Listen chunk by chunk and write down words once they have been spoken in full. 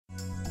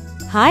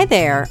Hi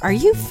there, are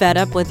you fed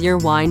up with your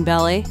wine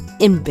belly?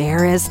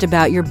 Embarrassed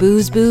about your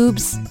booze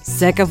boobs?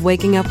 Sick of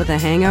waking up with a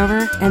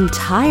hangover? And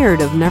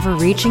tired of never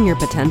reaching your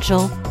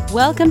potential?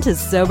 Welcome to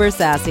Sober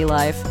Sassy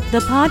Life,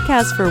 the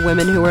podcast for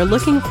women who are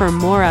looking for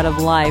more out of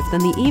life than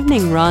the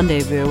evening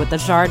rendezvous with the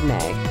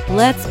Chardonnay.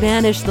 Let's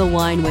banish the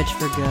wine witch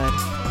for good.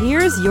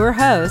 Here's your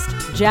host,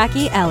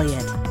 Jackie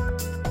Elliott.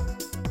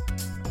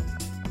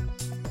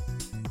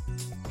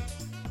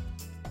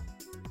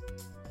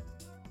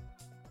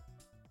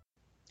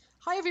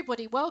 Hi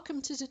everybody,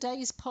 welcome to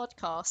today's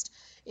podcast.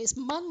 It's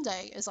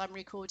Monday as I'm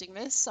recording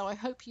this, so I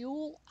hope you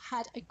all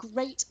had a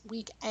great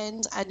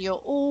weekend and you're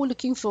all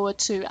looking forward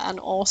to an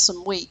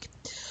awesome week.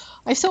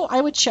 I thought I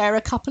would share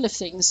a couple of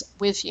things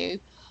with you.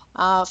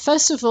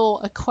 First of all,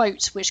 a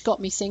quote which got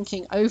me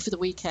thinking over the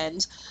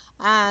weekend,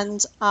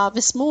 and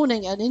this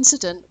morning an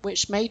incident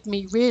which made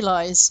me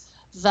realise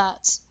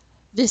that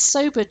this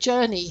sober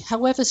journey,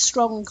 however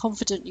strong and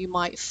confident you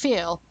might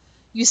feel,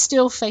 you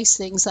still face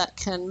things that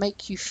can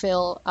make you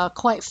feel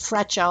quite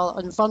fragile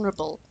and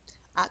vulnerable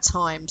at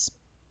times.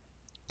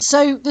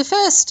 So the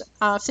first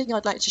thing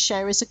I'd like to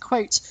share is a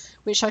quote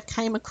which I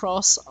came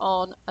across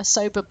on a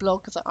sober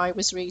blog that I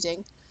was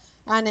reading,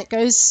 and it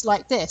goes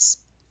like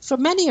this. For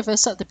many of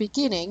us at the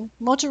beginning,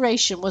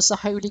 moderation was the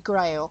holy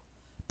grail,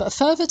 but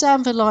further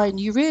down the line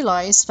you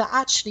realise that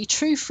actually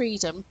true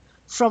freedom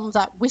from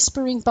that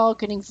whispering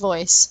bargaining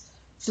voice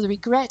for the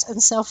regret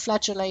and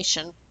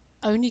self-flagellation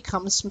only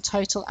comes from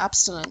total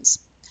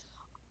abstinence.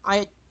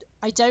 I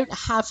don't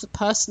have the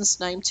person's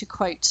name to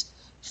quote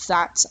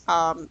that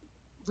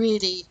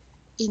really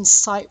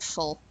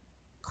insightful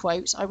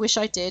quote. I wish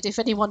I did. If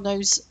anyone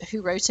knows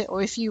who wrote it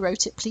or if you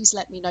wrote it, please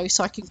let me know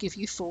so I can give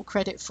you full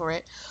credit for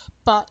it.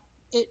 But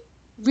it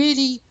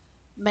really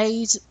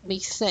made me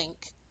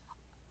think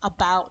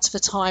about the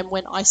time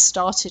when I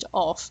started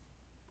off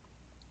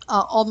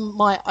on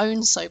my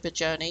own sober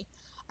journey,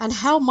 and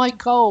how my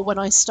goal when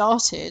I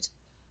started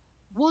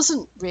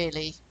wasn't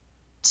really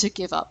to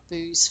give up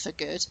booze for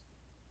good.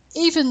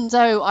 Even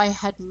though I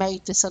had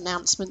made this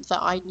announcement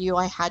that I knew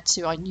I had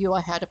to, I knew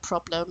I had a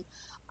problem,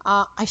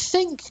 I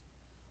think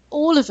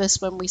all of us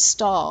when we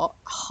start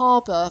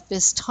harbour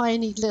this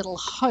tiny little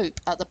hope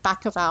at the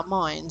back of our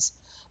minds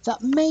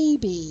that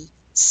maybe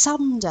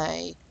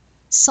someday,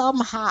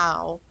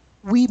 somehow,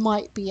 we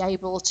might be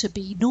able to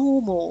be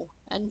normal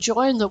and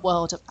join the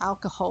world of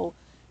alcohol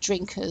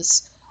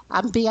drinkers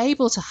and be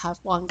able to have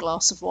one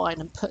glass of wine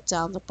and put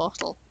down the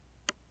bottle.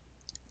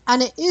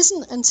 And it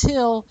isn't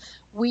until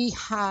we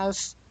have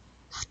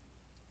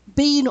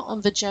been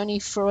on the journey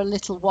for a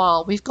little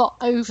while, we've got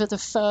over the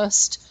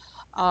first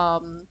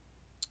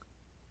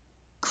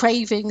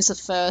cravings, the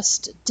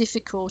first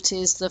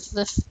difficulties,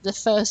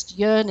 the first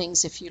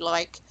yearnings, if you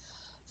like,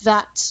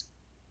 that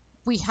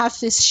we have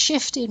this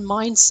shift in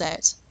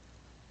mindset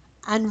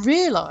and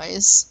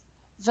realise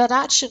that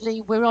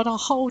actually we're on a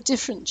whole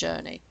different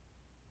journey.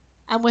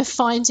 And we're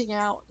finding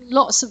out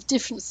lots of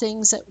different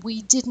things that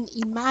we didn't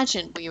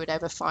imagine we would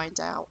ever find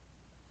out.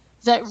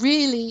 That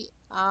really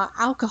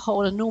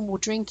alcohol and normal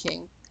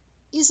drinking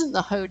isn't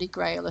the holy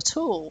grail at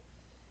all.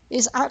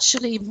 It's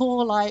actually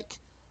more like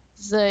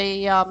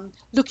the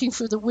looking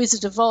through the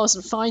Wizard of Oz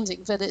and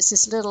finding that it's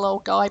this little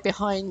old guy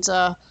behind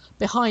a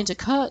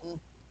curtain.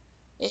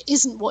 It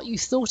isn't what you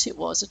thought it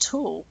was at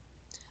all.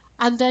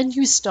 And then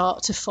you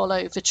start to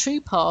follow the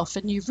true path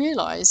and you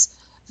realise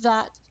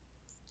that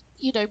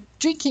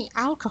drinking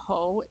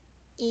alcohol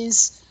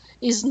is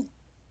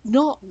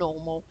not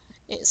normal.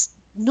 It's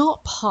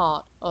not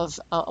part of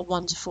a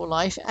wonderful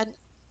life,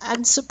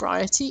 and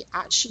sobriety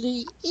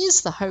actually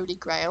is the holy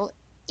grail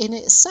in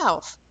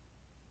itself.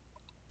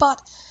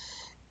 But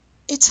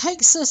it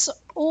takes us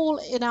all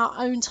in our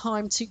own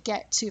time to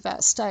get to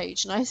that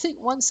stage. And I think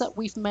once that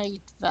we've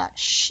made that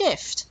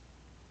shift,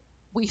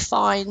 we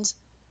find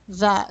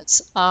that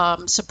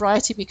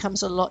sobriety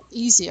becomes a lot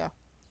easier.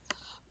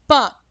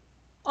 But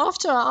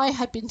after I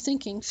had been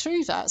thinking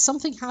through that,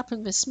 something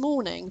happened this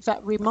morning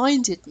that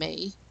reminded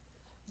me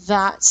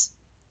that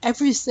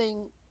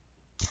everything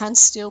can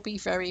still be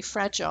very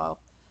fragile.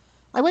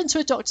 I went to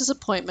a doctor's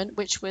appointment,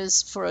 which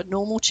was for a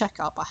normal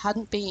checkup. I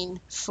hadn't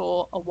been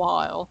for a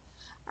while.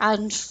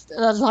 And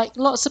like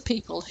lots of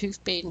people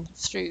who've been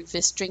through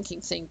this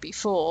drinking thing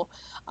before,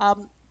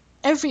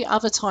 every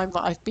other time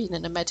that I've been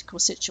in a medical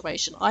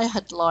situation, I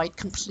had lied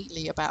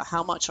completely about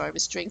how much I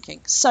was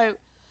drinking. So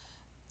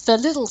the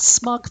little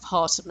smug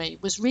part of me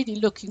was really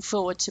looking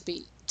forward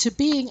to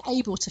being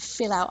able to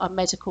fill out a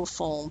medical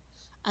form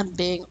and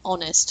being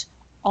honest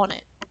on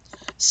it.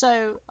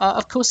 So,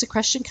 of course, the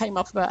question came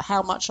up about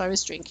how much I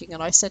was drinking,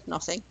 and I said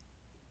nothing.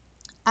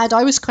 And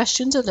I was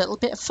questioned a little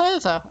bit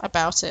further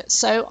about it.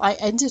 So I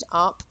ended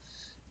up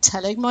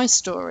telling my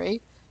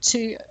story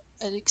to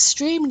an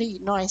extremely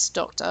nice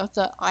doctor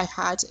that I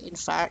had, in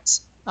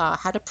fact,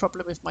 had a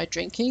problem with my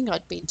drinking.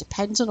 I'd been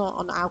dependent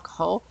on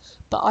alcohol,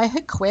 but I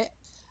had quit.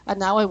 And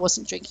now I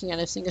wasn't drinking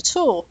anything at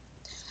all.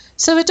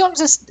 So the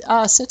doctor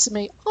said to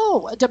me,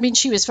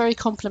 she was very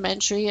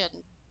complimentary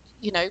and,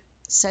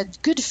 said,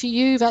 good for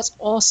you, that's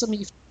awesome.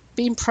 You've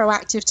been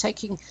proactive,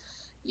 taking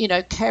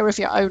care of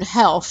your own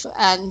health.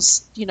 And,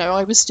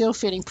 I was still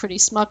feeling pretty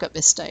smug at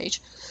this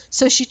stage.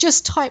 So she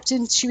was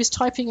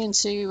typing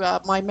into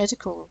my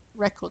medical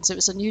records. It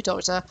was a new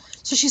doctor.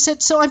 So she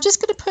said, so I'm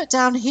just going to put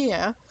down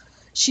here,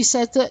 she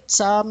said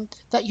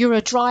that you're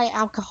a dry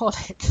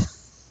alcoholic.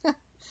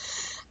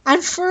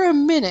 And for a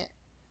minute,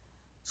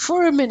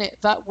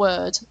 that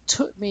word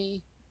took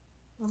me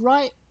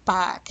right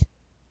back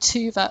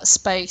to that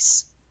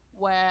space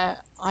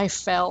where I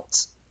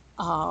felt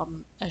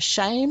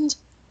ashamed.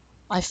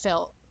 I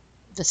felt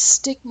the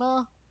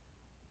stigma.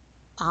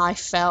 I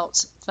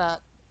felt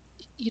that,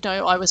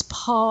 I was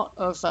part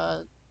of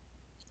a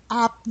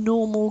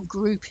abnormal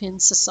group in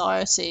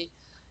society,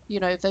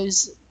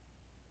 those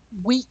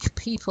weak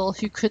people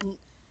who couldn't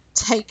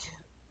take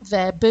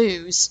their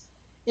booze.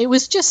 It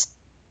was just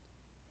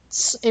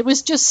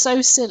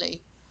so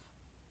silly.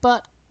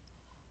 But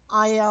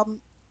I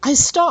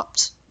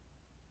stopped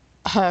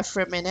her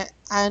for a minute,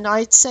 and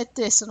I said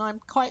this, and I'm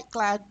quite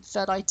glad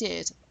that I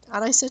did.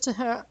 And I said to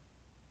her,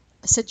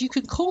 you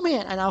can call me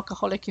an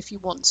alcoholic if you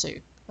want to.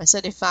 I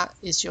said, if that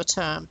is your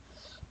term.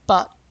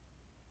 But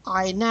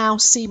I now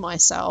see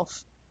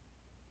myself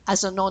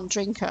as a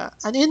non-drinker.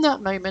 And in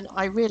that moment,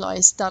 I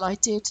realized that I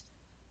did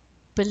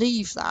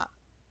believe that.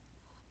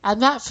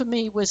 And that for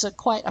me was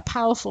quite a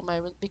powerful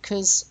moment,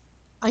 because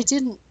I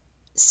didn't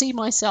see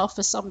myself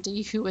as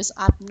somebody who was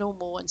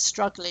abnormal and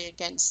struggling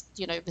against,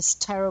 this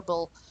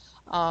terrible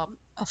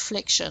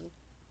affliction.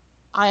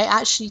 I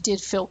actually did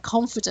feel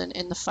confident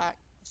in the fact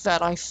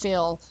that I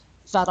feel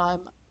that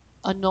I'm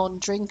a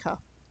non-drinker.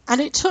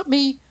 And it took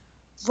me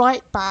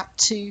right back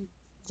to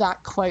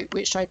that quote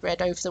which I'd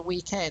read over the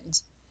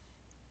weekend,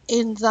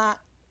 in that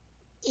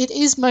it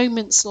is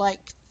moments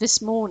like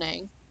this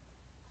morning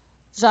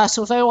that,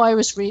 although I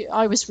was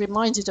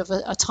reminded of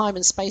a time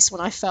and space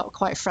when I felt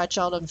quite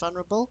fragile and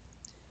vulnerable,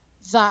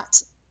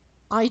 that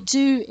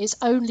it's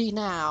only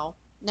now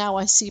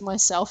I see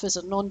myself as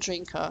a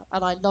non-drinker,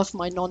 and I love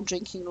my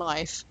non-drinking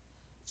life,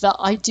 that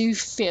I do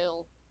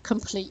feel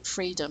complete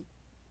freedom.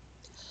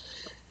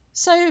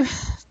 So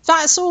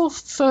that's all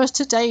for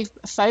today,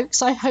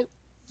 folks. I hope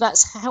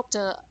that's helped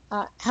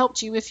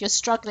you if you're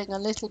struggling a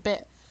little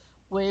bit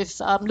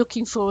with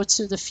looking forward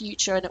to the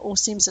future, and it all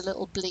seems a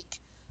little bleak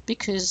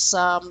because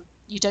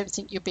you don't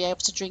think you'll be able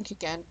to drink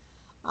again.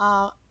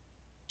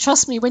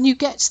 Trust me, when you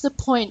get to the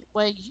point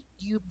where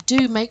you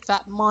do make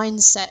that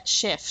mindset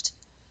shift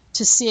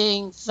to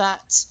seeing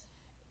that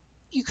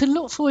you can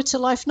look forward to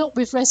life not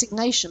with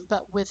resignation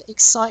but with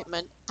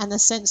excitement and a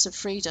sense of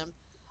freedom,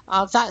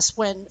 that's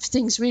when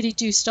things really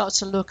do start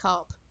to look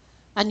up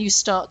and you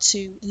start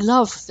to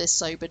love this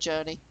sober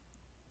journey.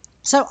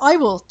 So I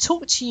will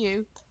talk to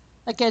you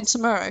again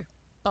tomorrow.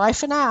 Bye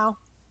for now.